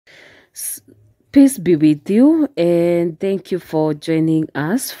S- Peace be with you, and thank you for joining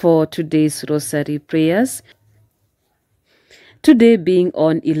us for today's Rosary prayers. Today being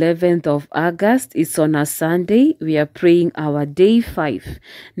on 11th of August, it's on a Sunday. We are praying our day 5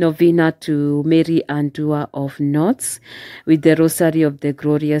 novena to Mary UNDOER of Knots with the Rosary of the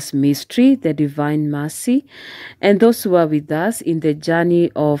Glorious Mystery, the Divine Mercy. And those who are with us in the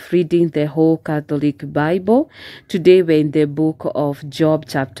journey of reading the whole Catholic Bible, today we're in the book of Job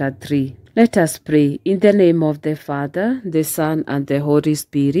chapter 3. Let us pray. In the name of the Father, the Son, and the Holy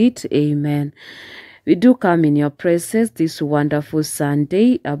Spirit. Amen. We do come in your presence this wonderful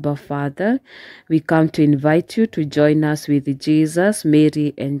Sunday, Abba Father. We come to invite you to join us with Jesus,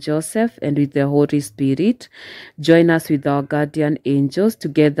 Mary, and Joseph, and with the Holy Spirit. Join us with our guardian angels,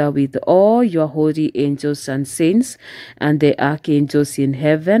 together with all your holy angels and saints, and the archangels in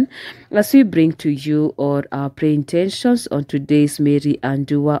heaven, as we bring to you all our prayer intentions on today's Mary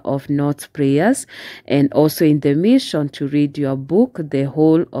UNDOER of Knots prayers, and also in the mission to read your book, the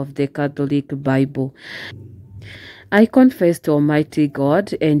whole of the Catholic Bible. I confess to Almighty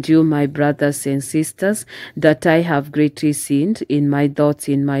God and you, my brothers and sisters, that I have greatly sinned in my thoughts,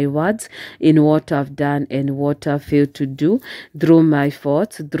 in my words, in what I've done and what I've failed to do, through my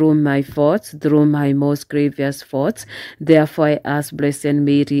faults, through my most grievous faults. Therefore I ask Blessed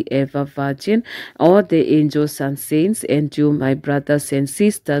Mary, ever Virgin, all the angels and saints, and you, my brothers and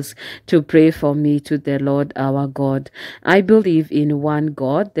sisters, to pray for me to the Lord our God. I believe in one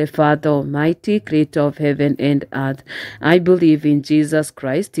God, the Father Almighty, creator of heaven and earth. I believe in Jesus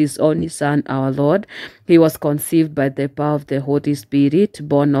Christ, his only Son, our Lord. He was conceived by the power of the Holy Spirit,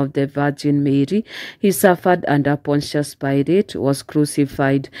 born of the Virgin Mary. He suffered under Pontius Pilate, was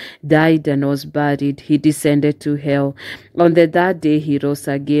crucified, died, and was buried. He descended to hell. On the third day he rose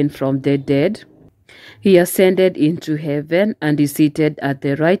again from the dead. He ascended into heaven and is seated at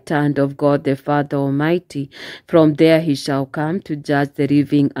the right hand of God the Father Almighty. From there he shall come to judge the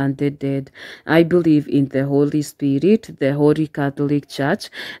living and the dead. I believe in the Holy Spirit, the Holy Catholic Church,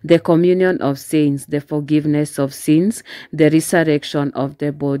 the communion of saints, the forgiveness of sins, the resurrection of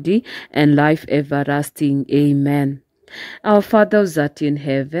the body, and life everlasting. Amen. Our Father who art in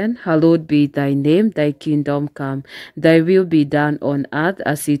heaven, hallowed be thy name, thy kingdom come, thy will be done on earth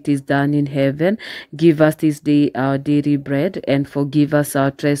as it is done in heaven. Give us this day our daily bread, and forgive us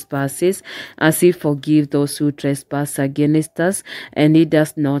our trespasses, as we forgive those who trespass against us, and lead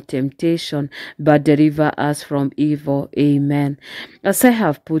us not temptation, but deliver us from evil. Amen. As I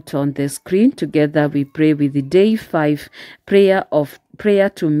have put on the screen, together we pray with the day 5 prayer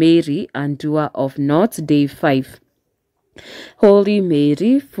to Mary UNDOER of Knots, day 5. Holy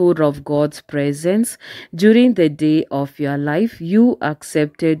Mary, full of God's presence, during the day of your life, you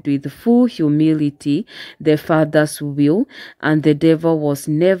accepted with full humility the Father's will, and the devil was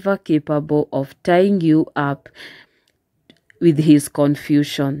never capable of tying you up with his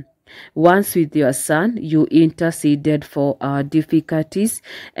confusion. Once with your Son, you interceded for our difficulties,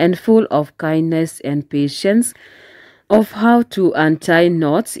 and full of kindness and patience, of how to untie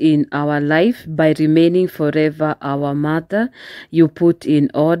knots in our life by remaining forever our mother, you put in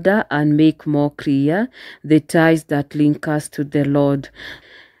order and make more clear the ties that link us to the Lord.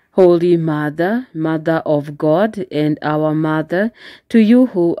 Holy Mother, Mother of God and our Mother, to you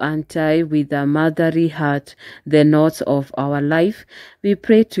who untie with a motherly heart the knots of our life, we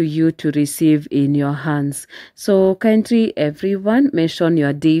pray to you to receive in your hands. So kindly everyone mention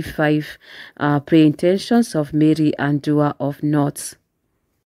your day 5 prayer intentions of Mary UNDOER of Knots.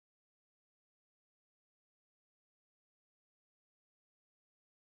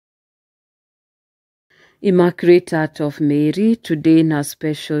 Immaculate Heart of Mary, today in a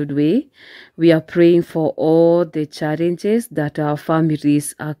special way, we are praying for all the challenges that our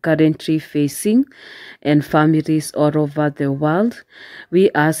families are currently facing and families all over the world.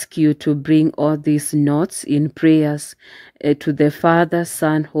 We ask you to bring all these knots in prayers to the Father,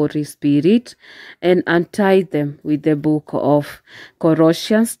 Son, Holy Spirit, and untie them with the book of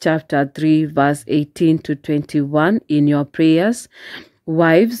Colossians chapter 3 verse 18 to 21 in your prayers.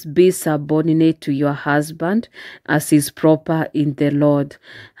 Wives, be subordinate to your husband as is proper in the Lord.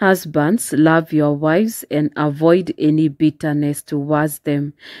 Husbands, love your wives and avoid any bitterness towards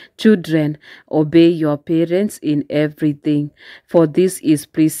them. Children, obey your parents in everything, for this is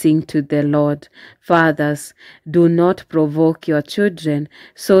pleasing to the Lord. Fathers, do not provoke your children,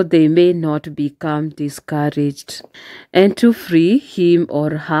 so they may not become discouraged. And to free him or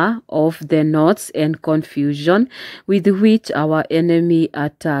her of the knots and confusion with which our enemy enemy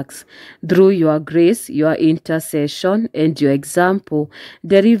attacks. Through your grace, your intercession, and your example,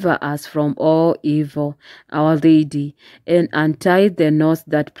 deliver us from all evil, Our Lady, and untie the knots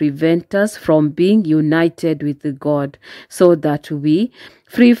that prevent us from being united with God, so that we,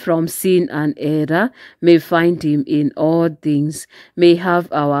 free from sin and error, may find Him in all things, may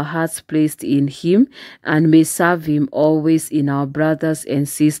have our hearts placed in Him, and may serve Him always in our brothers and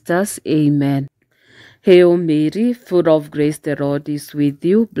sisters. Amen. Hail Mary, full of grace, the Lord is with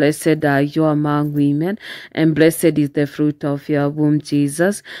you. Blessed are you among women, and blessed is the fruit of your womb,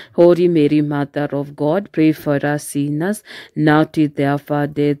 Jesus. Holy Mary, Mother of God, pray for us sinners, now till the hour of our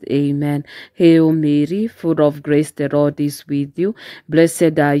death. Amen. Hail Mary, full of grace, the Lord is with you.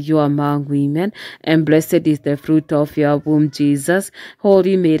 Blessed are you among women, and blessed is the fruit of your womb, Jesus.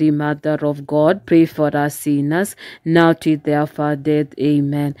 Holy Mary, Mother of God, pray for us sinners, now till the hour of our death.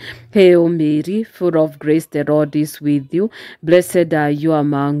 Amen. Hail Mary, full of grace, the Lord is with you. Blessed are you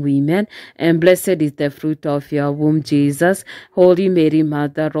among women, and blessed is the fruit of your womb, Jesus. Holy Mary,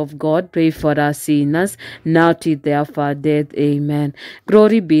 Mother of God, pray for us sinners, now till the hour of our death. Amen.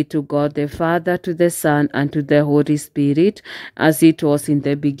 Glory be to God the Father, to the Son, and to the Holy Spirit, as it was in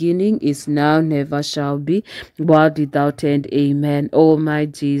the beginning, is now, never shall be, world without end. Amen. O my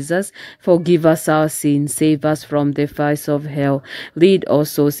Jesus, forgive us our sins, save us from the fires of hell, lead all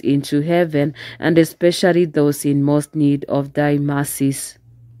souls into heaven, and especially those in most need of thy mercies.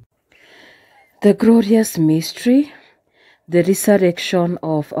 The glorious mystery, the resurrection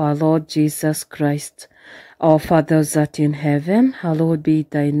of our Lord Jesus Christ. Our Father who art in heaven, hallowed be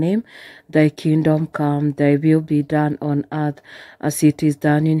thy name. Thy kingdom come, thy will be done on earth as it is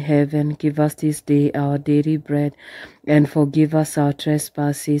done in heaven. Give us this day our daily bread, and forgive us our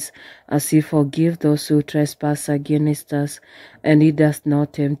trespasses, as we forgive those who trespass against us. And lead us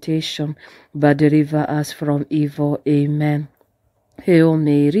not temptation, but deliver us from evil. Amen. Hail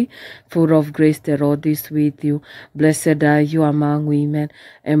Mary, full of grace, the Lord is with you. Blessed are you among women,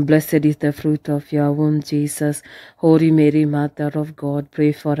 and blessed is the fruit of your womb, Jesus. Holy Mary, Mother of God,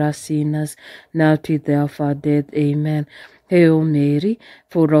 pray for us sinners, now till the hour of our death. Amen. Hail Mary,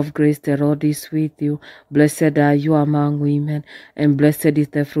 full of grace, the Lord is with you. Blessed are you among women, and blessed is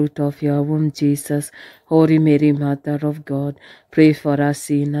the fruit of your womb, Jesus. Holy Mary, Mother of God, pray for us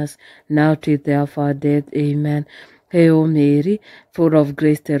sinners, now till the hour of our death. Amen. Hail Mary, full of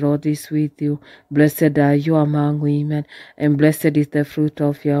grace, the Lord is with you. Blessed are you among women, and blessed is the fruit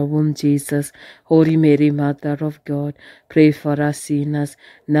of your womb, Jesus. Holy Mary, Mother of God, pray for us sinners,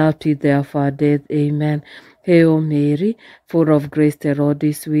 now till the hour of our death. Amen. Hail Mary, full of grace, the Lord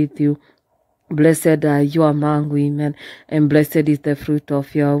is with you. Blessed are you among women, and blessed is the fruit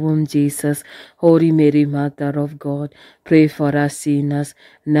of your womb, Jesus. Holy Mary, Mother of God, pray for us sinners,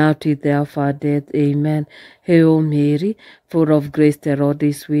 now till the hour of our death. Amen. Hail Mary, full of grace, the Lord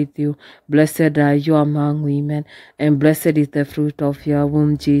is with you. Blessed are you among women, and blessed is the fruit of your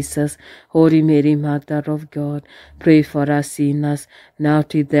womb, Jesus. Holy Mary, Mother of God, pray for us sinners, now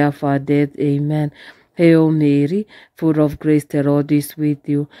till the hour of our death. Amen. Hail Mary, full of grace, the Lord is with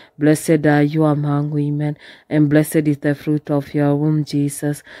you. Blessed are you among women, and blessed is the fruit of your womb,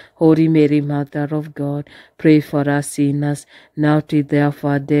 Jesus. Holy Mary, Mother of God, pray for us sinners, now till the hour of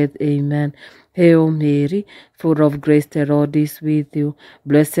our death. Amen. Hail Mary, full of grace, the Lord is with you.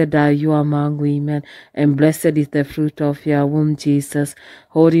 Blessed are you among women, and blessed is the fruit of your womb, Jesus.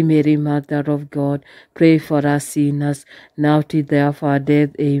 Holy Mary, Mother of God, pray for us sinners, now till the hour of our death.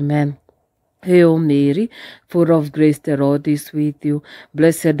 Amen. Hail Mary, full of grace, the Lord is with you.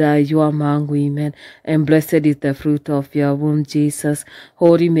 Blessed are you among women, and blessed is the fruit of your womb, Jesus.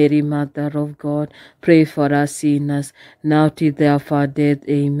 Holy Mary, Mother of God, pray for us sinners, now till the hour of our death.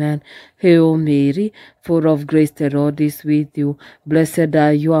 Amen. Hail Mary, full of grace, the Lord is with you. Blessed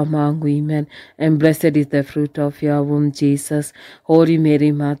are you among women, and blessed is the fruit of your womb, Jesus. Holy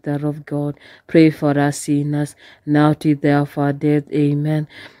Mary, Mother of God, pray for us sinners, now till the hour of our death. Amen.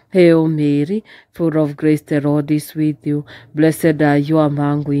 Hail Mary, full of grace, the Lord is with you. Blessed are you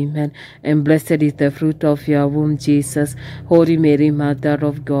among women, and blessed is the fruit of your womb, Jesus. Holy Mary, Mother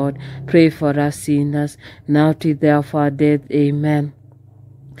of God, pray for us sinners, now till the hour of our death. Amen.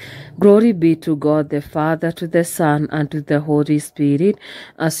 Glory be to God the Father, to the Son, and to the Holy Spirit,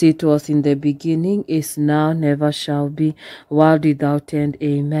 as it was in the beginning, is now, never shall be, world without end.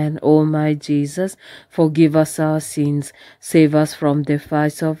 Amen. O my Jesus, forgive us our sins, save us from the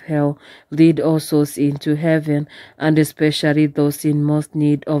fires of hell, lead all souls into heaven, and especially those in most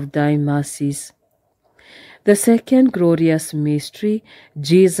need of thy mercies. The second glorious mystery,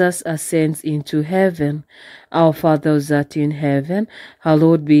 Jesus ascends into heaven. Our Father who art in heaven,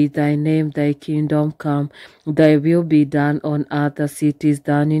 hallowed be thy name, thy kingdom come, thy will be done on earth as it is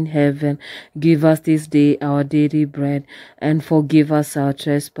done in heaven. Give us this day our daily bread, and forgive us our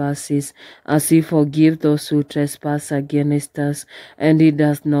trespasses, as we forgive those who trespass against us. And lead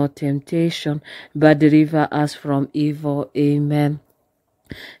us not temptation, but deliver us from evil. Amen.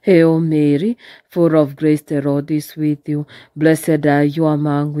 Hail Mary, full of grace, the Lord is with you. Blessed are you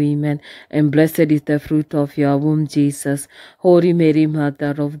among women, and blessed is the fruit of your womb, Jesus. Holy Mary,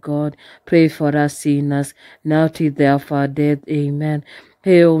 Mother of God, pray for us sinners, now till the hour of our death. Amen.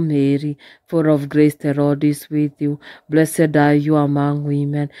 Hail Mary, full of grace, the Lord is with you. Blessed are you among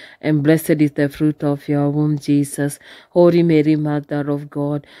women, and blessed is the fruit of your womb, Jesus. Holy Mary, Mother of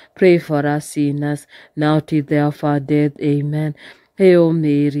God, pray for us sinners, now till the hour of our death. Amen. Hail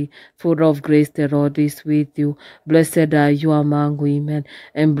Mary, full of grace, the Lord is with you. Blessed are you among women,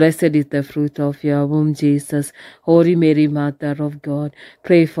 and blessed is the fruit of your womb, Jesus. Holy Mary, Mother of God,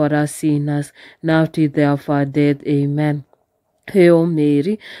 pray for us sinners, now till the hour of our death. Amen. Hail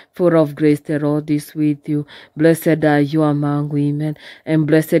Mary, full of grace, the Lord is with you. Blessed are you among women, and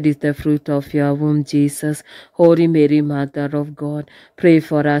blessed is the fruit of your womb, Jesus. Holy Mary, Mother of God, pray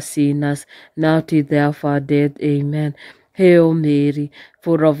for us sinners, now till the hour of our death. Amen. Hail Mary,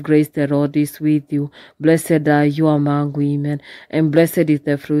 full of grace, the Lord is with you. Blessed are you among women, and blessed is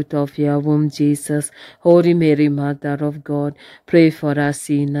the fruit of your womb, Jesus. Holy Mary, Mother of God, pray for us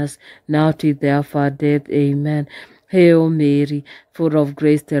sinners, now till the hour of our death. Amen. Hail Mary, full of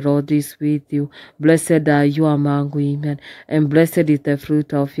grace, the Lord is with you. Blessed are you among women, and blessed is the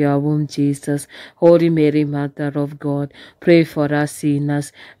fruit of your womb, Jesus. Holy Mary, Mother of God, pray for us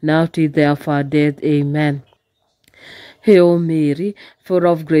sinners, now till the hour of our death. Amen. Hail Mary, full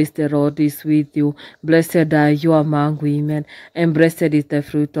of grace, the Lord is with you. Blessed are you among women, and blessed is the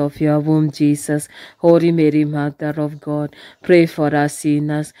fruit of your womb, Jesus. Holy Mary, Mother of God, pray for us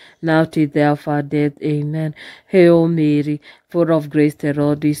sinners, now till the hour of our death. Amen. Hail Mary, full of grace, the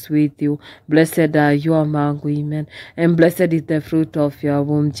Lord is with you. Blessed are you among women, and blessed is the fruit of your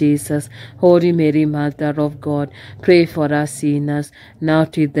womb, Jesus. Holy Mary, Mother of God, pray for us sinners, now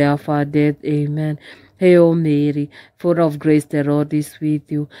till the hour of our death. Amen. Hail Mary, full of grace, the Lord is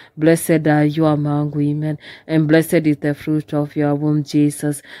with you. Blessed are you among women, and blessed is the fruit of your womb,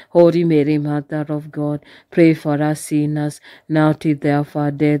 Jesus. Holy Mary, Mother of God, pray for us sinners, now till the hour of our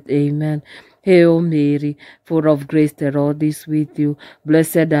death. Amen. Hail Mary, full of grace, the Lord is with you.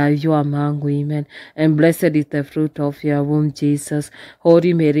 Blessed are you among women, and blessed is the fruit of your womb, Jesus.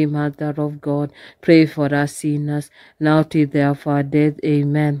 Holy Mary, Mother of God, pray for us sinners, now till the hour of our death.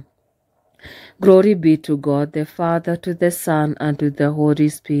 Amen. Glory be to God, the Father, to the Son, and to the Holy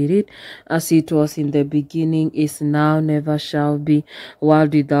Spirit, as it was in the beginning, is now, never shall be,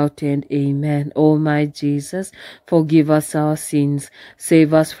 world without end. Amen. O my Jesus, forgive us our sins,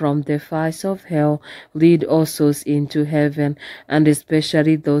 save us from the fires of hell, lead all souls into heaven, and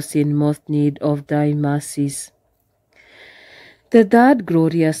especially those in most need of thy mercies. The third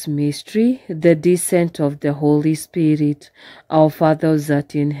glorious mystery, the descent of the Holy Spirit. Our Father who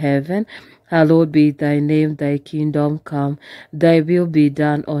art in heaven, hallowed be thy name, thy kingdom come, thy will be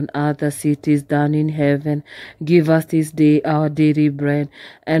done on earth as it is done in heaven. Give us this day our daily bread,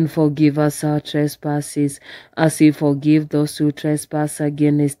 and forgive us our trespasses, as we forgive those who trespass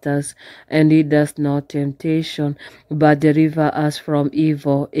against us. And lead us not temptation, but deliver us from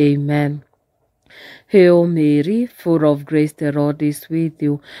evil. Amen. Hail Mary, full of grace, the Lord is with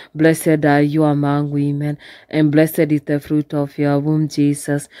you. Blessed are you among women, and blessed is the fruit of your womb,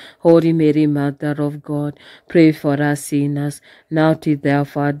 Jesus. Holy Mary, Mother of God, pray for us sinners, now till the hour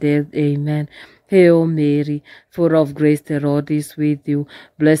of our death. Amen. Hail Mary, full of grace, the Lord is with you.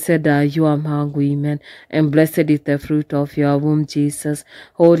 Blessed are you among women, and blessed is the fruit of your womb, Jesus.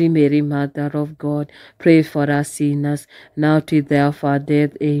 Holy Mary, Mother of God, pray for us sinners, now till the hour of our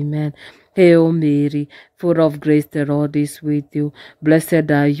death. Amen. Hail Mary, full of grace, the Lord is with you.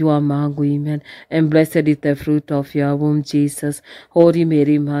 Blessed are you among women, and blessed is the fruit of your womb, Jesus. Holy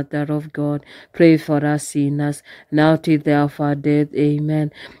Mary, Mother of God, pray for us sinners, now till the hour of our death.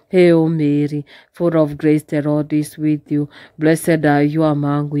 Amen. Hail Mary, full of grace, the Lord is with you. Blessed are you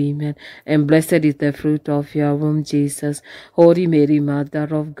among women, and blessed is the fruit of your womb, Jesus. Holy Mary,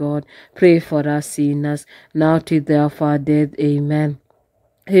 Mother of God, pray for us sinners, now till the hour of our death. Amen.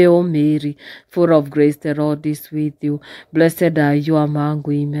 Hail Mary, full of grace, the Lord is with you. Blessed are you among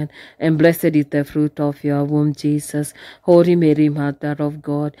women, and blessed is the fruit of your womb, Jesus. Holy Mary, Mother of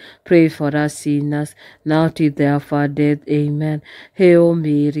God, pray for us sinners, now till the hour of our death. Amen. Hail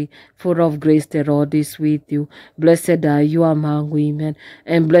Mary, full of grace, the Lord is with you. Blessed are you among women,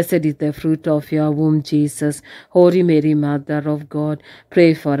 and blessed is the fruit of your womb, Jesus. Holy Mary, Mother of God,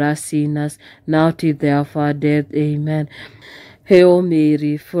 pray for us sinners, now till the hour of our death. Amen. Hail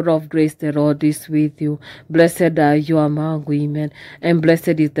Mary, full of grace, the Lord is with you. Blessed are you among women, and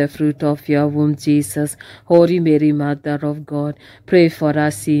blessed is the fruit of your womb, Jesus. Holy Mary, Mother of God, pray for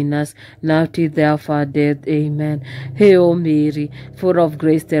us sinners, now till the hour of our death. Amen. Hail Mary, full of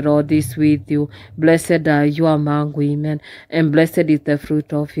grace, the Lord is with you. Blessed are you among women, and blessed is the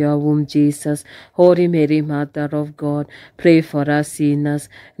fruit of your womb, Jesus. Holy Mary, Mother of God, pray for us sinners,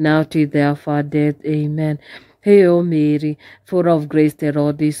 now till the hour of our death. Amen. Hail Mary, full of grace, the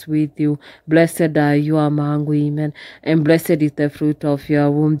Lord is with you. Blessed are you among women, and blessed is the fruit of your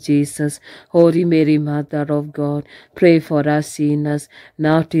womb, Jesus. Holy Mary, Mother of God, pray for us sinners,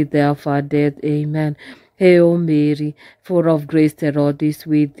 now till the hour of our death. Amen. Hail Mary, full of grace, the Lord is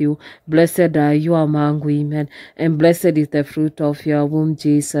with you. Blessed are you among women, and blessed is the fruit of your womb,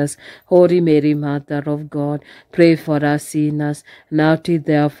 Jesus. Holy Mary, Mother of God, pray for us sinners, now till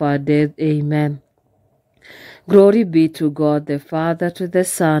the hour of our death. Amen. Glory be to God the Father, to the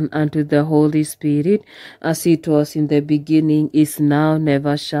Son, and to the Holy Spirit, as it was in the beginning, is now,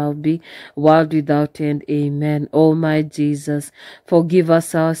 never shall be, world without end. Amen. O my Jesus, forgive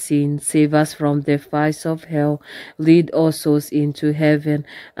us our sins, save us from the fires of hell, lead all souls into heaven,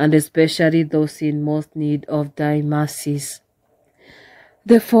 and especially those in most need of thy mercies.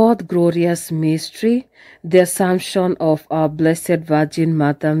 The fourth glorious mystery, the Assumption of our Blessed Virgin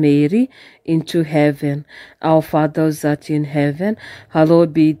Mother Mary into heaven. Our Father who art in heaven,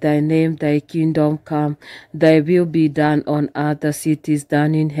 hallowed be thy name, thy kingdom come, thy will be done on earth as it is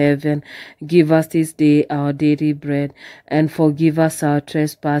done in heaven. Give us this day our daily bread, and forgive us our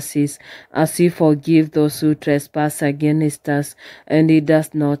trespasses, as we forgive those who trespass against us. And lead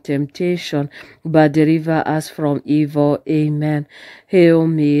us not temptation, but deliver us from evil. Amen. Hail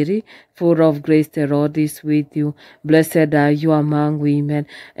Mary, full of grace, the Lord is with you. Blessed are you among women,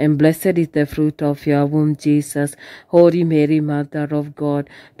 and blessed is the fruit of your womb, Jesus. Holy Mary, Mother of God,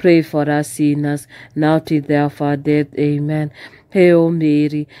 pray for us sinners, now till the hour of our death. Amen. Hail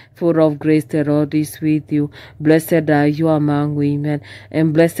Mary, full of grace, the Lord is with you. Blessed are you among women,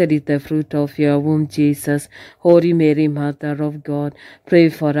 and blessed is the fruit of your womb, Jesus. Holy Mary, Mother of God, pray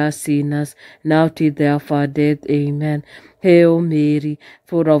for us sinners, now till the hour of our death. Amen. Hail Mary,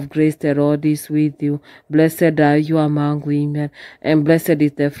 full of grace, the Lord is with you. Blessed are you among women, and blessed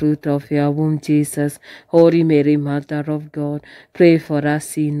is the fruit of your womb, Jesus. Holy Mary, Mother of God, pray for us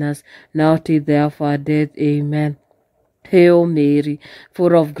sinners, now till the hour of our death. Amen. Hail Mary,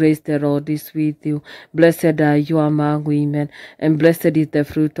 full of grace, the Lord is with you. Blessed are you among women, and blessed is the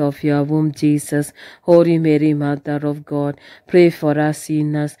fruit of your womb, Jesus. Holy Mary, Mother of God, pray for us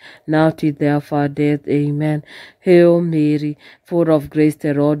sinners, now till the hour of our death. Amen. Hail Mary, full of grace,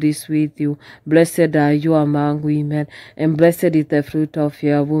 the Lord is with you. Blessed are you among women, and blessed is the fruit of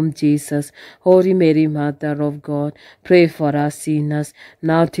your womb, Jesus. Holy Mary, Mother of God, pray for us sinners,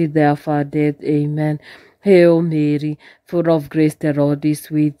 now till the hour of our death. Amen. Hail Mary, full of grace, the Lord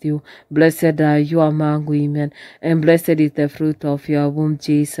is with you. Blessed are you among women, and blessed is the fruit of your womb,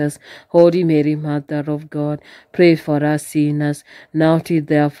 Jesus. Holy Mary, Mother of God, pray for us sinners, now till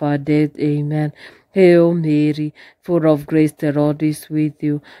the hour of our death. Amen. Hail Mary, full of grace, the Lord is with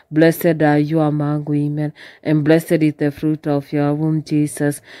you. Blessed are you among women, and blessed is the fruit of your womb,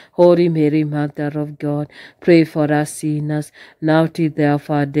 Jesus. Holy Mary, Mother of God, pray for us sinners, now till the hour of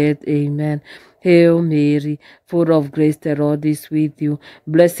our death. Amen. Hail Mary, full of grace, the Lord is with you.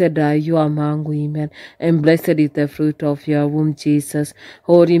 Blessed are you among women, and blessed is the fruit of your womb, Jesus.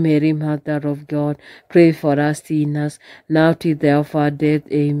 Holy Mary, Mother of God, pray for us sinners, now till the hour of our death.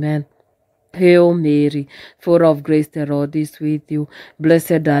 Amen. Hail Mary, full of grace, the Lord is with you.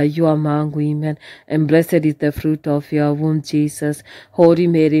 Blessed are you among women, and blessed is the fruit of your womb, Jesus. Holy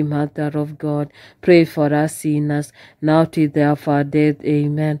Mary, Mother of God, pray for us sinners, now till the hour of our death.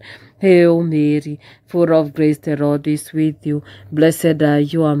 Amen. Hail Mary, full of grace, the Lord is with you. Blessed are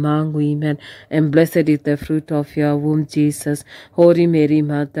you among women, and blessed is the fruit of your womb, Jesus. Holy Mary,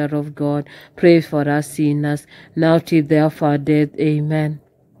 Mother of God, pray for us sinners, now till the hour of our death. Amen.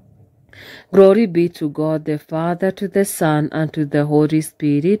 Glory be to God the Father, to the Son, and to the Holy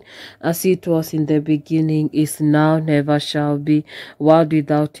Spirit, as it was in the beginning, is now, never shall be, world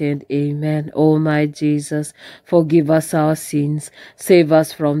without end. Amen. O my Jesus, forgive us our sins, save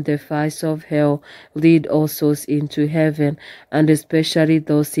us from the fires of hell, lead all souls into heaven, and especially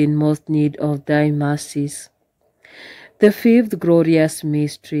those in most need of thy mercies. The fifth glorious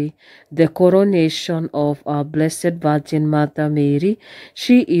mystery, the coronation of our Blessed Virgin Mother Mary.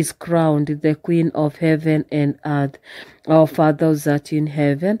 She is crowned the Queen of heaven and earth. Our Father who art in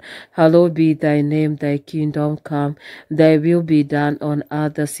heaven, hallowed be thy name, thy kingdom come, thy will be done on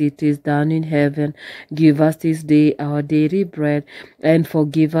earth as it is done in heaven. Give us this day our daily bread, and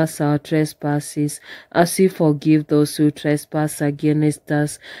forgive us our trespasses, as we forgive those who trespass against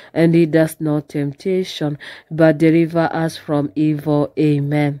us. And lead us not temptation, but deliver us from evil.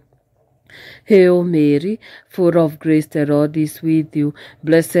 Amen. Hail Mary, full of grace, the Lord is with you.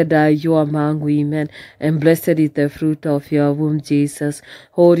 Blessed are you among women, and blessed is the fruit of your womb, Jesus.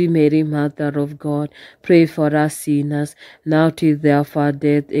 Holy Mary, Mother of God, pray for us sinners, now till the hour of our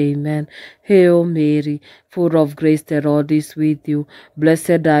death. Amen. Hail Mary, full of grace, the Lord is with you.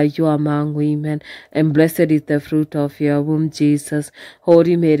 Blessed are you among women, and blessed is the fruit of your womb, Jesus.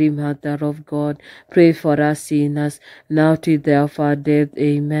 Holy Mary, Mother of God, pray for us sinners, now till the hour of our death.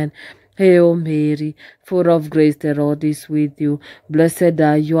 Amen. Hail Mary, full of grace, the Lord is with you. Blessed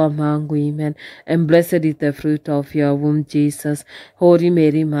are you among women, and blessed is the fruit of your womb, Jesus. Holy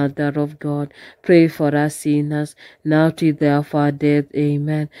Mary, Mother of God, pray for us sinners, now till the hour of our death.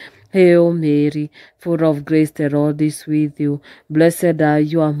 Amen. Hail Mary, full of grace, the Lord is with you. Blessed are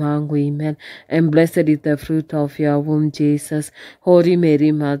you among women, and blessed is the fruit of your womb, Jesus. Holy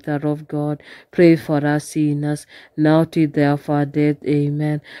Mary, Mother of God, pray for us sinners, now till the hour of our death.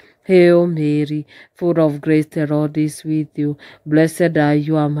 Amen. Hail Mary, full of grace, the Lord is with you. Blessed are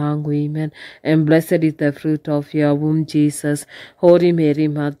you among women, and blessed is the fruit of your womb, Jesus. Holy Mary,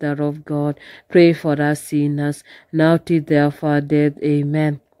 Mother of God, pray for us sinners, now till the hour of our death.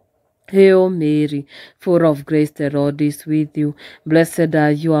 Amen. Hail Mary, full of grace, the Lord is with you. Blessed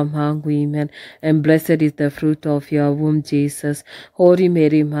are you among women, and blessed is the fruit of your womb, Jesus. Holy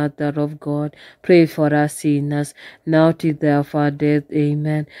Mary, Mother of God, pray for us sinners, now till the hour of our death.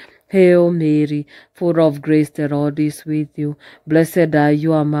 Amen. Hail Mary, full of grace, the Lord is with you. Blessed are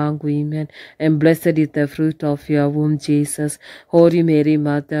you among women, and blessed is the fruit of your womb, Jesus. Holy Mary,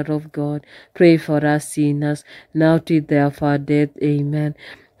 Mother of God, pray for us sinners, now till the hour of our death. Amen.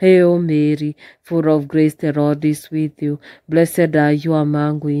 Hail Mary, full of grace, the Lord is with you. Blessed are you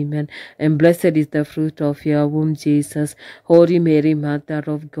among women, and blessed is the fruit of your womb, Jesus. Holy Mary, Mother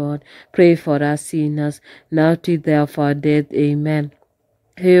of God, pray for us sinners, now till the hour of our death. Amen.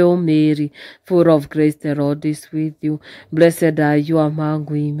 Hail Mary, full of grace, the Lord is with you. Blessed are you among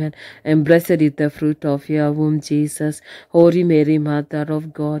women, and blessed is the fruit of your womb, Jesus. Holy Mary, Mother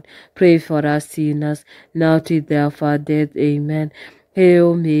of God, pray for us sinners, now till the hour of our death. Amen.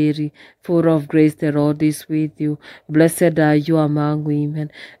 Hail Mary, full of grace, the Lord is with you. Blessed are you among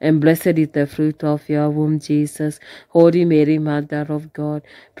women, and blessed is the fruit of your womb, Jesus. Holy Mary, Mother of God,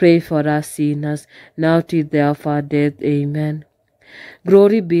 pray for us sinners, now till the hour of our death. Amen.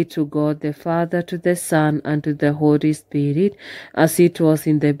 Glory be to God the Father, to the Son, and to the Holy Spirit, as it was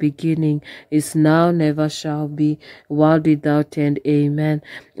in the beginning, is now, never shall be, world without end. Amen.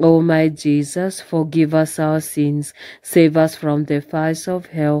 O my Jesus, forgive us our sins, save us from the fires of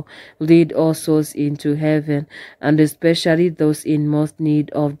hell, lead all souls into heaven, and especially those in most need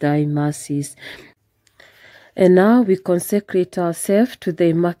of thy mercies. And now we consecrate ourselves to the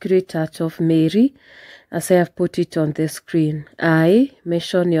Immaculate Heart of Mary, as I have put it on the screen. I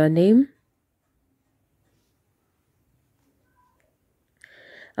mention your name.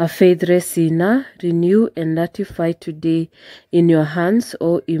 A faithless sinner, renew and ratify today in your hands,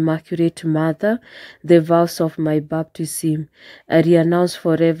 O Immaculate Mother, the vows of my baptism. I renounce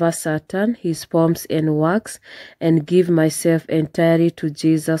forever Satan, his forms and works, and give myself entirely to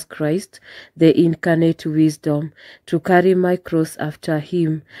Jesus Christ, the incarnate wisdom, to carry my cross after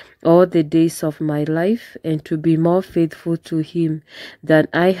him all the days of my life, and to be more faithful to him than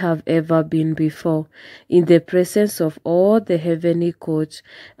I have ever been before. In the presence of all the heavenly courts,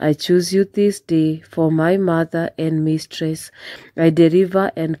 I choose you this day for my mother and mistress. I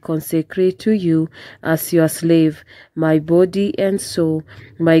deliver and consecrate to you as your slave, my body and soul,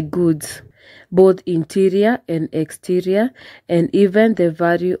 my goods both interior and exterior, and even the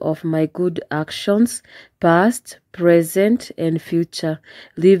value of my good actions, past, present, and future,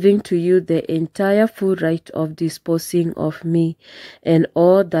 leaving to you the entire full right of disposing of me and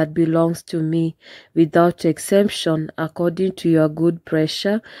all that belongs to me, without exemption, according to your good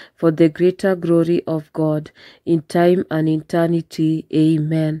pleasure, for the greater glory of God, in time and eternity.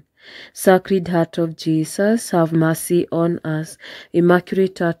 Amen. Sacred Heart of Jesus, have mercy on us.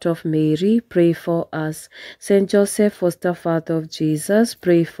 Immaculate Heart of Mary, pray for us. Saint Joseph, foster father of Jesus,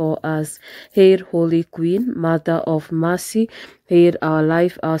 pray for us. Hail, Holy Queen, Mother of Mercy, hail our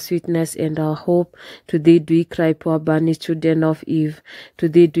life, our sweetness, and our hope. Today do we cry, poor banished children of Eve.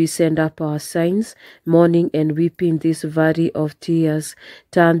 Today do we send up our signs, mourning and weeping this valley of tears.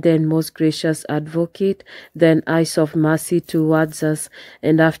 Turn then, most gracious Advocate, thine eyes of mercy towards us,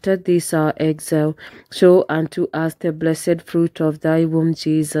 and after this our exile, show unto us the blessed fruit of thy womb,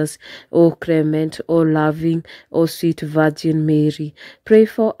 Jesus. O clement, O loving, O sweet Virgin Mary, pray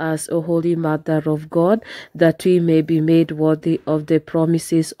for us, O Holy Mother of God, that we may be made worthy of the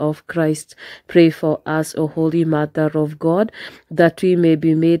promises of Christ. Pray for us, O Holy Mother of God, that we may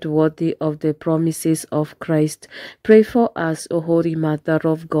be made worthy of the promises of Christ. Pray for us, O Holy Mother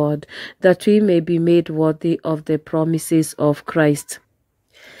of God, that we may be made worthy of the promises of Christ.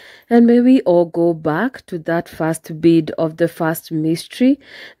 And may we all go back to that first bid of the first mystery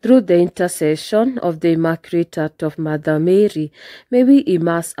through the intercession of the Immaculate Heart of Mother Mary. May we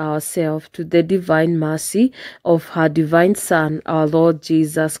immerse ourselves to the divine mercy of her divine Son, our Lord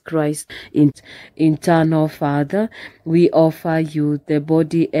Jesus Christ. Eternal Father, we offer you the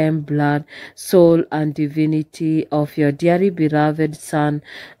body and blood, soul and divinity of your dearly beloved Son,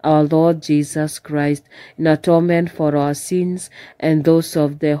 our Lord Jesus Christ, in atonement for our sins and those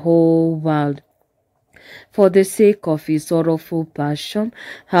of the whole world. For the sake of his sorrowful passion,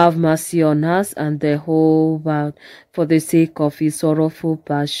 have mercy on us and the whole world. For the sake of his sorrowful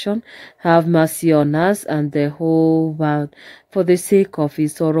passion, have mercy on us and the whole world. For the sake of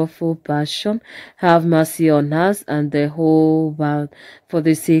his sorrowful passion, have mercy on us and the whole world. For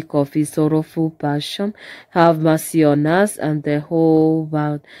the sake of his sorrowful passion, have mercy on us and the whole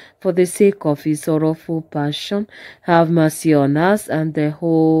world. For the sake of his sorrowful passion, have mercy on us and the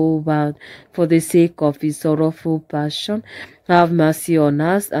whole world. For the sake of his sorrowful passion, have mercy on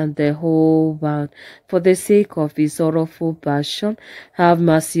us and the whole world. For the sake of his sorrowful passion, have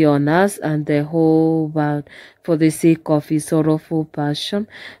mercy on us and the whole world. For the sake of his sorrowful passion,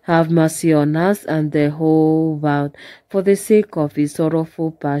 have mercy on us and the whole world. For the sake of his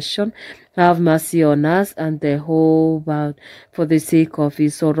sorrowful passion, have mercy on us and the whole world. For the sake of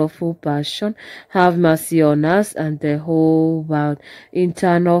his sorrowful passion, have mercy on us and the whole world.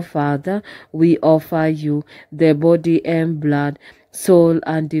 Eternal Father, we offer you the body and blood, soul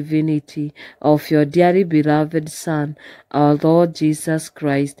and divinity of your dearly beloved Son, our Lord Jesus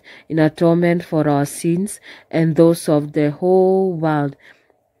Christ, in atonement for our sins and those of the whole world.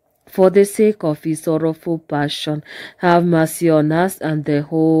 For the sake of his sorrowful passion, have mercy on us and the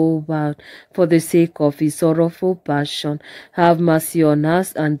whole world. For the sake of his sorrowful passion, have mercy on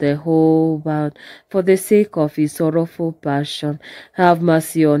us and the whole world. For the sake of his sorrowful passion, have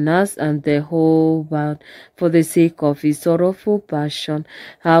mercy on us and the whole world. For the sake of his sorrowful passion,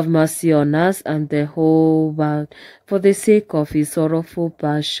 have mercy on us and the whole world. For the sake of his sorrowful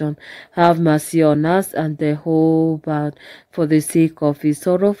passion, have mercy on us and the whole world. For the sake of his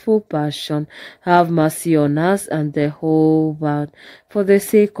sorrowful passion, have mercy on us and the whole world. For the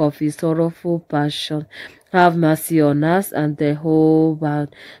sake of his sorrowful passion, have mercy on us and the whole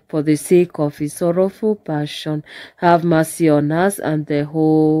world. For the sake of his sorrowful passion, have mercy on us and the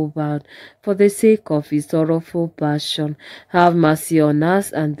whole world. For the sake of his sorrowful passion, have mercy on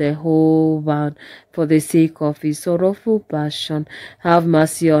us and the whole world. For the sake of his sorrowful passion, have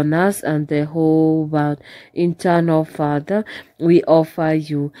mercy on us and the whole world. Eternal Father, we offer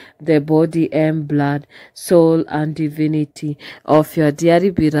you the body and blood, soul and divinity of your dearly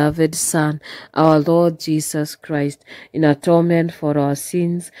beloved Son, our Lord Jesus Christ, in atonement for our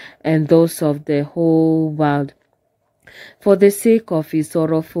sins and those of the whole world. For the sake of his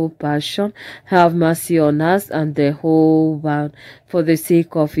sorrowful passion, have mercy on us and the whole world. For the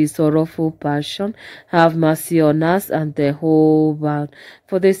sake of his sorrowful passion, have mercy on us and the whole world.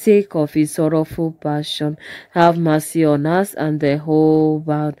 For the sake of his sorrowful passion, have mercy on us and the whole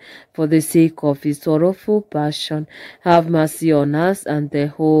world. For the sake of his sorrowful passion, have mercy on us and the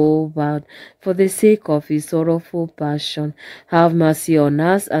whole world. For the sake of his sorrowful passion, have mercy on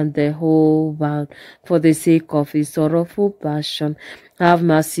us and the whole world. For the sake of his sorrowful sorrowful passion, have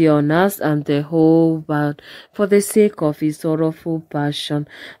mercy on us and the whole world. For the sake of his sorrowful passion,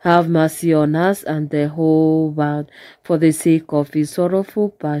 have mercy on us and the whole world. For the sake of his sorrowful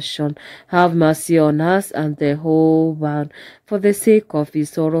passion, have mercy on us and the whole world. For the sake of his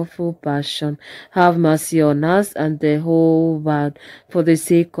sorrowful passion, have mercy on us and the whole world. For the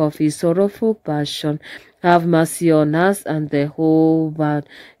sake of his sorrowful passion, have mercy on us and the whole world.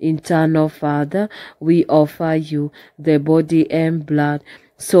 Eternal Father, we offer you the body and blood,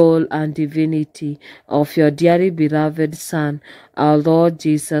 soul and divinity of your dearly beloved Son, our Lord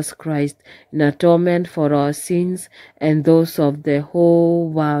Jesus Christ, in atonement for our sins and those of the whole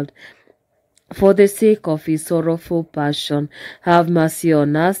world. For the sake of his sorrowful passion, have mercy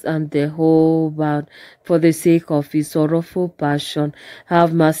on us and the whole world. For the sake of his sorrowful passion,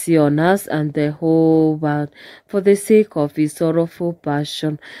 have mercy on us and the whole world. For the sake of his sorrowful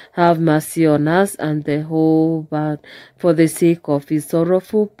passion, have mercy on us and the whole world. For the sake of his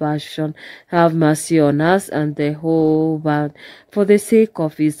sorrowful passion, have mercy on us and the whole world. For the sake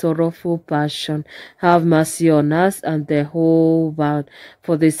of his sorrowful passion, have mercy on us and the whole world.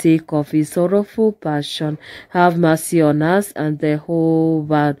 For the sake of his sorrowful passion, have mercy on us and the whole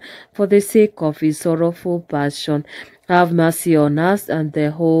world. For the sake of his sorrowful passion, have mercy on us and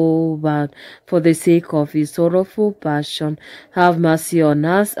the whole world. For the sake of his sorrowful passion, have mercy on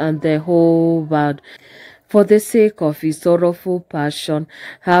us and the whole world. For the sake of his sorrowful passion,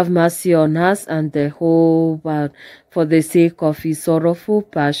 have mercy on us and the whole world. For the sake of his sorrowful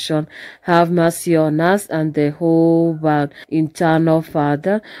passion, have mercy on us and the whole world. Eternal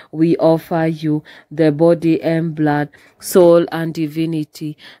Father, we offer you the body and blood, soul and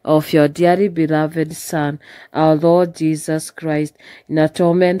divinity of your dearly beloved Son, our Lord Jesus Christ, in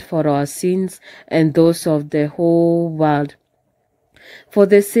atonement for our sins and those of the whole world. For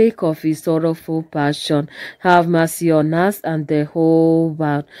the sake of his sorrowful passion, have mercy on us and the whole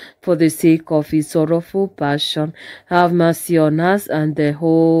world. For the sake of his sorrowful passion, have mercy on us and the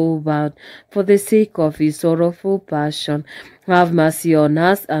whole world. For the sake of his sorrowful passion, have mercy on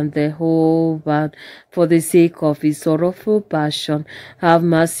us and the whole world. For the sake of his sorrowful passion, have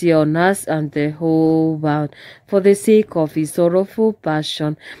mercy on us and the whole world. For the sake of his sorrowful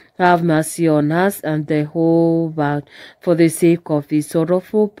passion, have mercy on us and the whole world. For the sake of his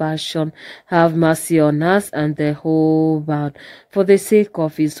sorrowful passion, have mercy on us and the whole world. For the sake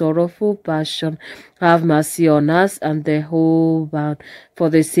of his sorrowful passion, have mercy on us and the whole world. For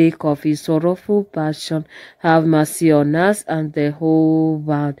the sake of his sorrowful passion, have mercy on us and the whole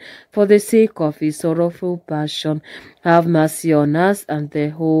world. For the sake of his sorrowful passion, have mercy on us and the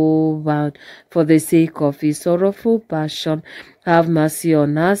whole world. For the sake of his sorrowful passion, have mercy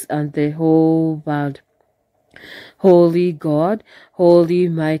on us and the whole world. Holy God, Holy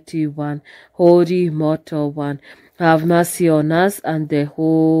Mighty One, Holy Immortal One, have mercy on us and the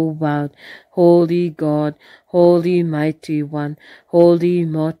whole world. Holy God, Holy Mighty One, Holy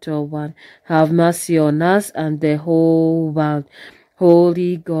Immortal One, have mercy on us and the whole world.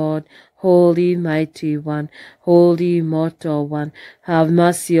 Holy God, Holy Mighty One, Holy Immortal One, have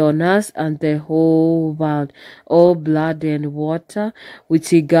mercy on us and the whole world. O blood and water, which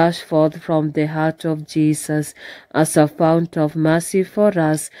he gushed forth from the heart of Jesus, as a fount of mercy for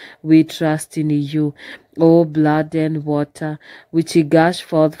us, we trust in you. O blood and water, which he gushed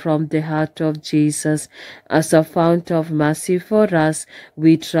forth from the heart of Jesus, as a fount of mercy for us,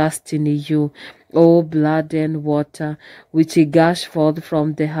 we trust in you. O blood and water, which he gushed forth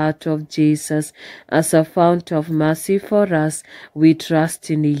from the heart of Jesus, as a fount of mercy for us, we trust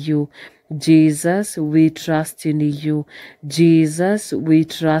in you. Jesus, we trust in you. Jesus, we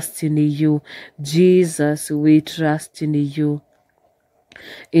trust in you. Jesus, we trust in you.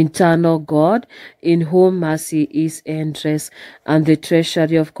 Eternal God, in whom mercy is endless, and the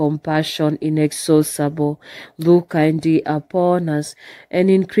treasury of compassion inexhaustible, look kindly upon us, and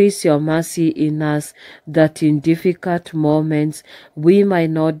increase your mercy in us, that in difficult moments we might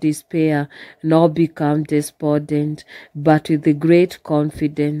not despair, nor become despondent, but with the great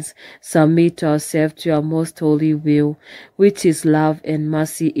confidence submit ourselves to your most holy will, which is love and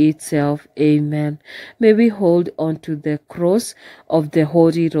mercy itself. Amen. May we hold on to the cross of the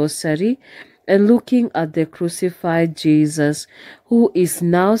Holy Rosary, and looking at the crucified Jesus, who is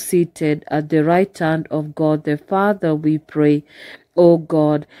now seated at the right hand of God the Father, we pray, O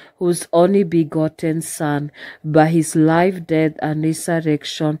God, whose only begotten Son, by his life, death, and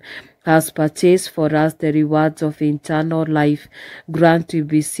resurrection, has purchased for us the rewards of eternal life. Grant, we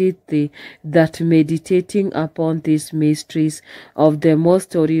beseech thee, that meditating upon these mysteries of the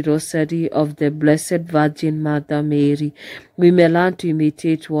Most Holy Rosary of the Blessed Virgin Mother Mary, we may learn to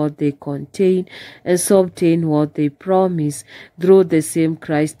imitate what they contain and so obtain what they promise, through the same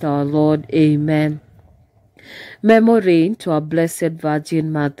Christ our Lord. Amen. Memory to our Blessed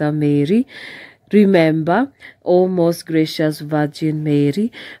Virgin Mother Mary. Remember, O most gracious Virgin Mary,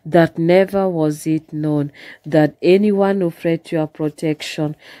 that never was it known that anyone who fled to your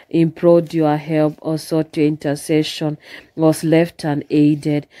protection, implored your help, or sought your intercession was left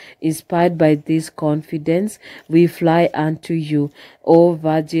unaided. Inspired by this confidence, we fly unto you, O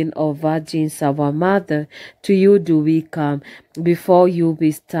Virgin of Virgins, our Mother. To you do we come, before you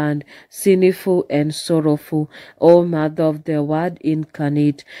we stand, sinful and sorrowful. O Mother of the Word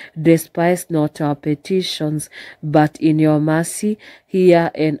incarnate, despise not our petitions, but in your mercy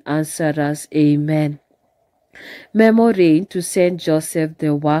hear and answer us. Amen. Memory to Saint Joseph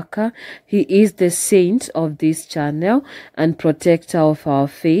the Worker. He is the saint of this channel and protector of our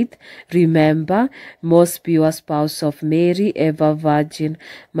faith. Remember, most pure spouse of Mary, ever virgin,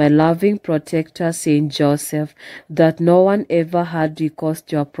 my loving protector Saint Joseph, that no one ever had recourse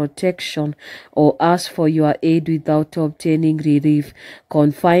to your protection or asked for your aid without obtaining relief.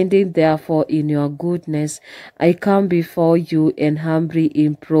 Confiding therefore in your goodness, I come before you and humbly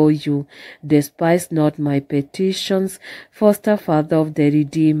implore you, despise not my petitions, foster Father of the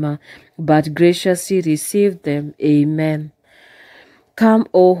Redeemer, but graciously receive them. Amen. Come,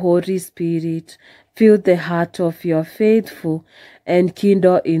 O Holy Spirit, fill the heart of your faithful, and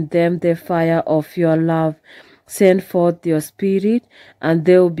kindle in them the fire of your love. Send forth your Spirit, and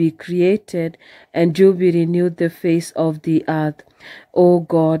they will be created, and you will renew the face of the earth. O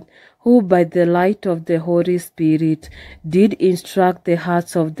God, who by the light of the Holy Spirit did instruct the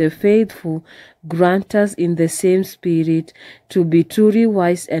hearts of the faithful, grant us in the same Spirit to be truly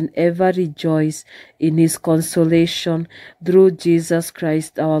wise and ever rejoice in his consolation, through Jesus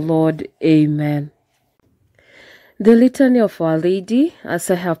Christ our Lord. Amen. The Litany of Our Lady,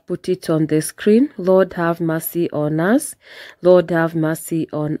 as I have put it on the screen. Lord, have mercy on us. Lord, have mercy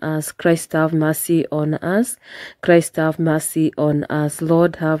on us. Christ, have mercy on us. Christ, have mercy on us.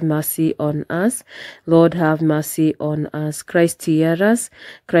 Lord, have mercy on us. Lord, have mercy on us. Christ, hear us.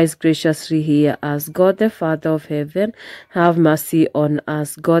 Christ, graciously hear us. God, the Father of heaven, have mercy on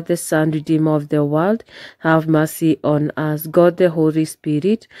us. God, the Son, Redeemer of the world, have mercy on us. God, the Holy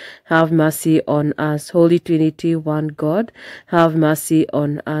Spirit, have mercy on us. Holy Trinity, one God, have mercy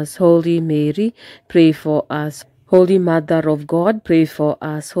on us. Holy Mary, pray for us. Holy Mother of God, pray for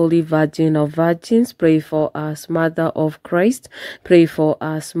us. Holy Virgin of Virgins, pray for us. Mother of Christ, pray for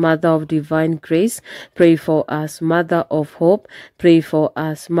us. Mother of divine grace, pray for us. Mother of hope, pray for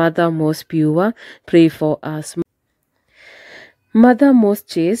us. Mother most pure, pray for us. Mother most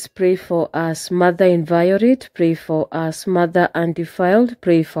chaste, pray for us. Mother inviolate, pray for us. Mother undefiled,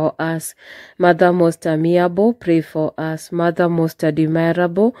 pray for us. Mother most amiable, pray for us. Mother most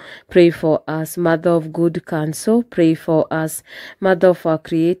admirable, pray for us. Mother of good counsel, pray for us. Mother of our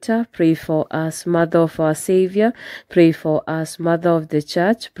Creator, pray for us. Mother of our Savior, pray for us. Mother of the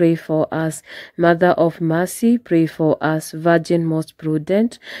Church, pray for us. Mother of mercy, pray for us. Virgin most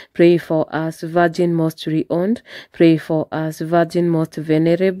prudent, pray for us. Virgin most renowned, pray for us. Virgin most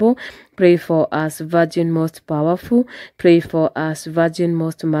venerable, pray for us. Virgin most powerful, pray for us. Virgin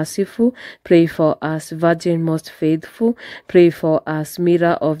most merciful, pray for us. Virgin most faithful, pray for us.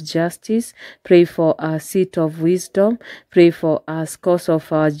 Mirror of justice, pray for us. Seat of wisdom, pray for us. Cause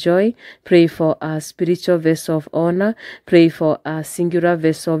of our joy, pray for us. Spiritual vessel of honor, pray for us. Singular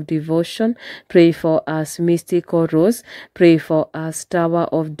vessel of devotion, pray for us. Mystical rose, pray for us. Tower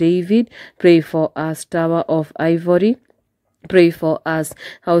of David, pray for us. Tower of ivory, pray for us.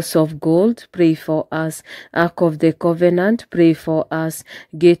 House of gold, pray for us. Ark of the covenant, pray for us.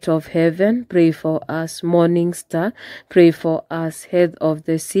 Gate of heaven, pray for us. Morning star, pray for us. Head of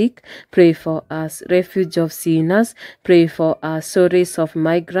the sick, pray for us. Refuge of sinners, pray for us. Solace of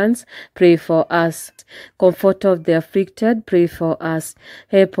migrants, pray for us. Comfort of the afflicted, pray for us.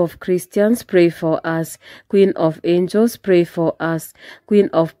 Help of Christians, pray for us. Queen of angels, pray for us. Queen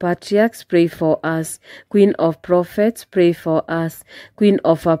of patriarchs, pray for us. Queen of prophets, pray for for us. Queen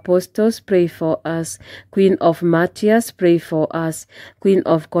of Apostles, pray for us. Queen of Martyrs, pray for us. Queen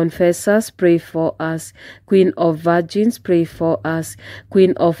of Confessors, pray for us. Queen of Virgins, pray for us.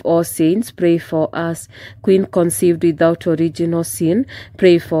 Queen of all saints, pray for us. Queen conceived without original sin,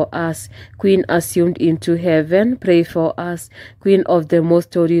 pray for us. Queen assumed into heaven, pray for us. Queen of the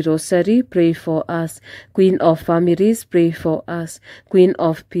Most Holy Rosary, pray for us. Queen of families, pray for us. Queen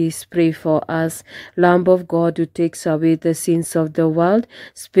of peace, pray for us. Lamb of God who takes away the sins of the world,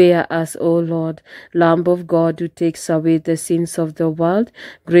 spare us, O Lord. Lamb of God who takes away the sins of the world,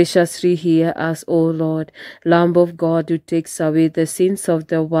 graciously hear us, O Lord. Lamb of God who takes away the sins of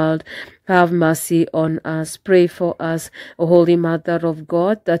the world, have mercy on us. Pray for us, O Holy Mother of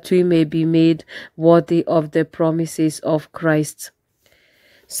God, that we may be made worthy of the promises of Christ.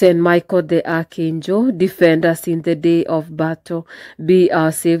 Saint Michael the Archangel, defend us in the day of battle. Be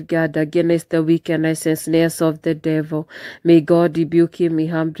our safeguard against the wickedness and snares of the devil. May God rebuke him, we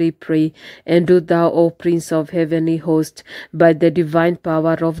humbly pray. And do thou, O Prince of heavenly host, by the divine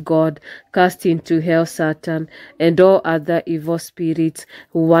power of God, cast into hell Satan and all other evil spirits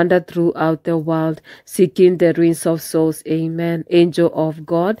who wander throughout the world, seeking the ruins of souls. Amen. Angel of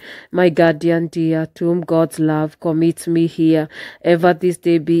God, my guardian dear, to whom God's love commits me here, ever this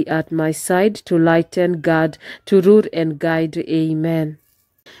day be at my side, to lighten, guard, to rule and guide. Amen.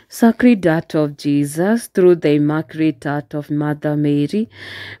 Sacred Heart of Jesus, through the Immaculate Heart of Mother Mary,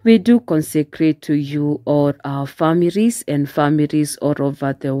 we do consecrate to you all our families and families all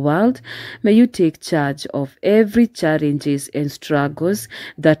over the world. May you take charge of every challenges and struggles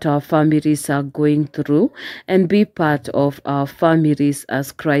that our families are going through, and be part of our families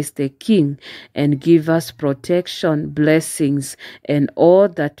as Christ the King, and give us protection, blessings, and all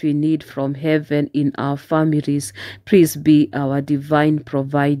that we need from heaven in our families. Please be our divine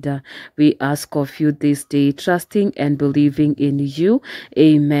provider. We ask of you this day, trusting and believing in you.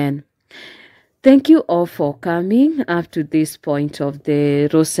 Amen. Thank you all for coming up to this point of the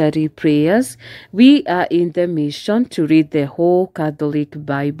Rosary prayers. We are in the mission to read the whole Catholic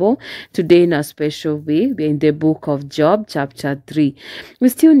Bible. Today in a special way, we're in the book of Job, chapter 3. We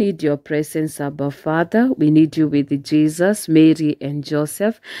still need your presence, Abba Father. We need you with Jesus, Mary, and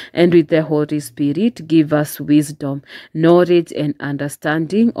Joseph, and with the Holy Spirit. Give us wisdom, knowledge, and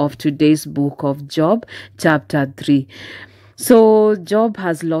understanding of today's book of Job, chapter 3. So Job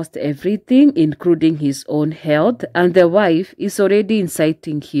has lost everything, including his own health, and the wife is already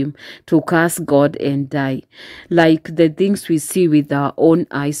inciting him to curse God and die. Like the things we see with our own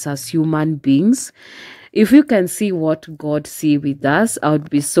eyes as human beings. If you can see what God sees with us, I would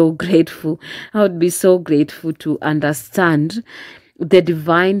be so grateful. I would be so grateful to understand the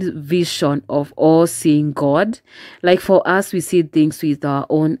divine vision of all-seeing God. Like for us, we see things with our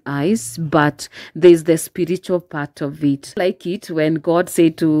own eyes, but there's the spiritual part of it. Like it when God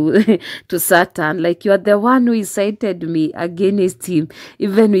said to Satan, like, you are the one who incited me against him,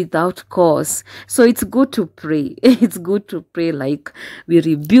 even without cause. So it's good to pray. It's good to pray, like we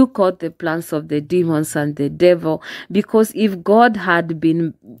rebuke all the plans of the demons and the devil, because if God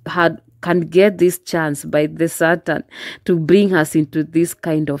can get this chance by the Satan to bring us into this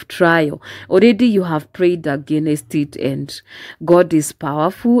kind of trial, already you have prayed against it, and God is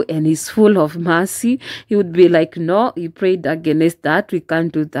powerful and is full of mercy. He would be like, no, you prayed against that, we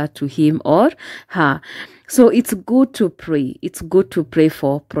can't do that to him or her. So it's good to pray. It's good to pray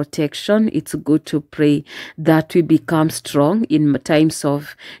for protection. It's good to pray that we become strong in times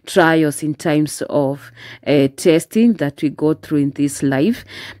of trials, in times of testing that we go through in this life,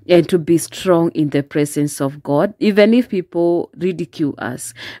 and to be strong in the presence of God. Even if people ridicule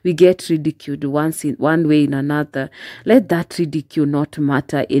us, we get ridiculed in one way or another. Let that ridicule not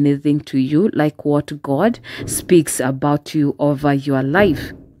matter anything to you, like what God speaks about you over your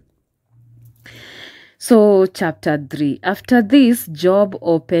life. So, chapter 3. After this, Job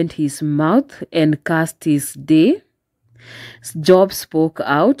opened his mouth and cursed his day. Job spoke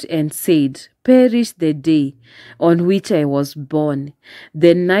out and said, perish the day on which I was born,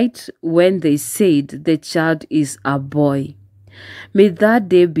 the night when they said the child is a boy. May that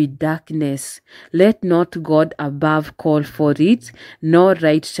day be darkness. Let not God above call for it, nor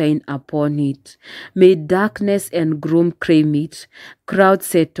light shine upon it. May darkness and gloom claim it, crowd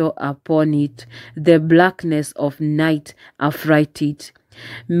settle upon it, the blackness of night affright it.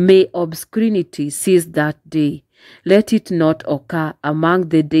 May obscurity seize that day. Let it not occur among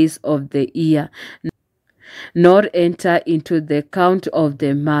the days of the year, nor enter into the count of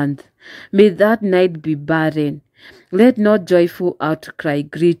the month. May that night be barren. Let not joyful outcry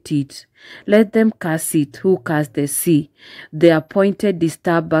greet it. Let them curse it who curse the sea, the appointed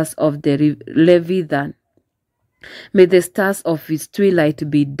disturbers of the Leviathan. May the stars of its twilight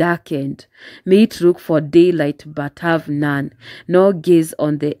be darkened. May it look for daylight but have none, nor gaze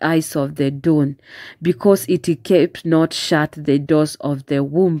on the eyes of the dawn, because it kept not shut the doors of the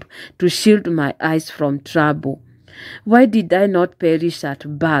womb to shield my eyes from trouble. Why did I not perish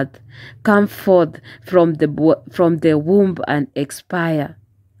at birth, come forth from the womb and expire?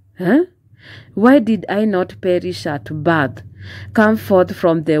 Huh? Why did I not perish at birth, come forth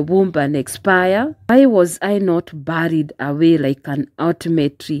from the womb and expire? Why was I not buried away like an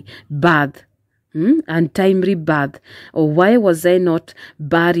untimely birth? Untimely birth? Or why was I not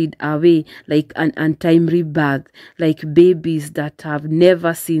buried away like an untimely birth, like babies that have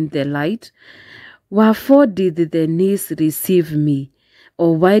never seen the light? Wherefore did the knees receive me?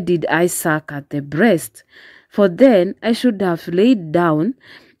 Or why did I suck at the breast? For then I should have laid down,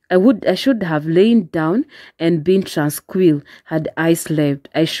 I should have lain down and been tranquil. Had I slept,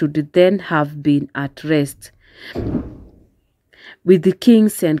 I should then have been at rest with the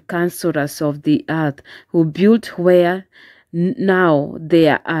kings and counselors of the earth, who built where now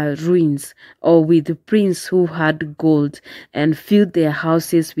there are ruins, or with the prince who had gold and filled their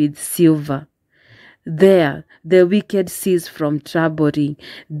houses with silver. There the wicked cease from troubling.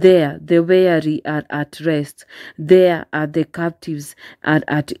 There the weary are at rest. There are the captives are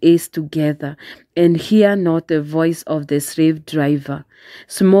at ease together, and hear not the voice of the slave driver.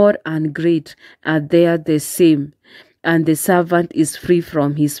 Small and great are there the same, and the servant is free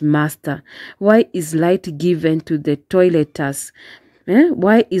from his master. Why is light given to the toileters?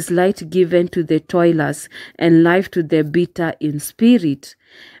 Why is light given to the toilers, and life to the bitter in spirit?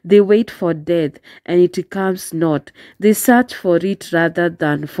 They wait for death, and it comes not. They search for it rather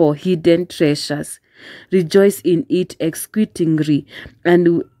than for hidden treasures. Rejoice in it exceedingly,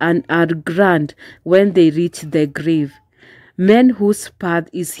 and are grand when they reach the grave. Men whose path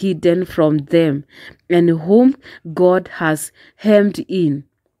is hidden from them, and whom God has hemmed in.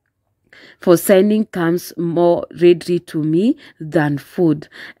 For signing comes more readily to me than food,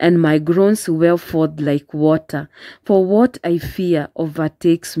 and my groans well forth like water. For what I fear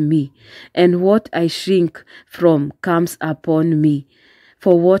overtakes me, and what I shrink from comes upon me.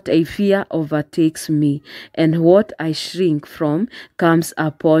 For what I fear overtakes me, and what I shrink from comes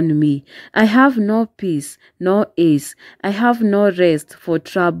upon me. I have no peace, nor ease. I have no rest, for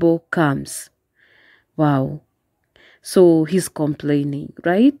trouble comes. Wow. So he's complaining,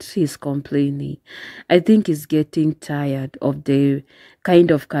 right? He's complaining. I think he's getting tired of the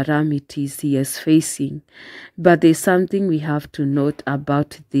kind of calamities he is facing. But there's something we have to note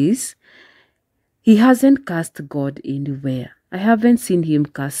about this. He hasn't cast God anywhere. I haven't seen him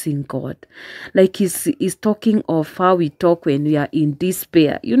cursing God. Like he's talking of how we talk when we are in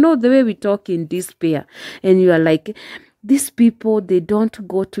despair. You know the way we talk in despair. And you are like, these people, they don't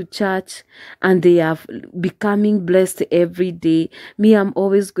go to church and they are becoming blessed every day. Me, I'm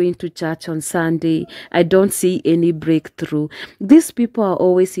always going to church on Sunday. I don't see any breakthrough. These people are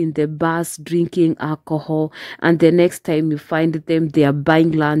always in the bars drinking alcohol, and the next time you find them, they are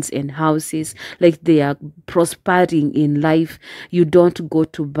buying lands and houses, like they are prospering in life. You don't go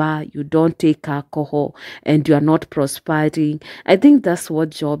to bar, you don't take alcohol, and you are not prospering. I think that's what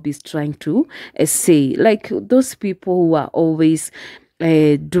Job is trying to say. Like those people who are always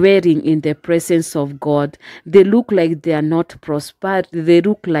dwelling in the presence of God, they look like they are not prospered. They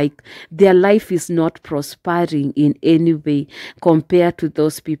look like their life is not prospering in any way compared to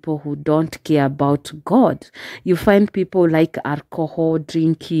those people who don't care about God. You find people like alcohol,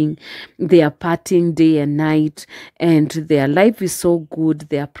 drinking, they are partying day and night, and their life is so good,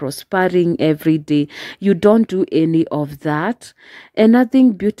 they are prospering every day. You don't do any of that, and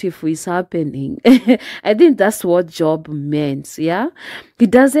nothing beautiful is happening. I think that's what Job meant, yeah? He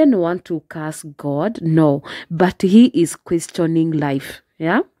doesn't want to curse God, no, but he is questioning life,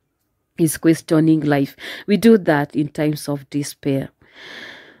 yeah? He's questioning life. We do that in times of despair.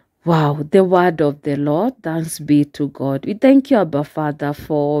 Wow, the word of the Lord. Thanks be to God. We thank you, Abba Father,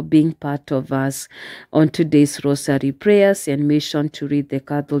 for being part of us on today's Rosary prayers and mission to read the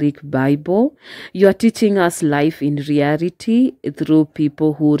Catholic Bible. You are teaching us life in reality through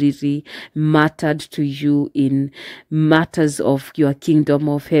people who really mattered to you in matters of your kingdom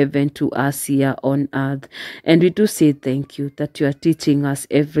of heaven to us here on earth. And we do say thank you that you are teaching us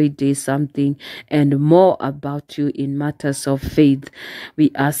every day something and more about you in matters of faith.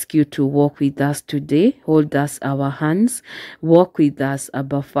 We ask ask you to walk with us today. Hold us our hands. Walk with us,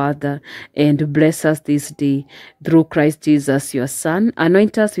 Abba Father, and bless us this day through Christ Jesus, your Son.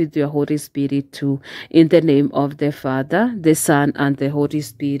 Anoint us with your Holy Spirit too. In the name of the Father, the Son, and the Holy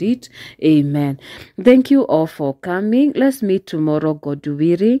Spirit. Amen. Thank you all for coming. Let's meet tomorrow, God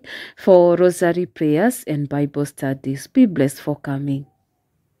willing, for Rosary prayers and Bible studies. Be blessed for coming.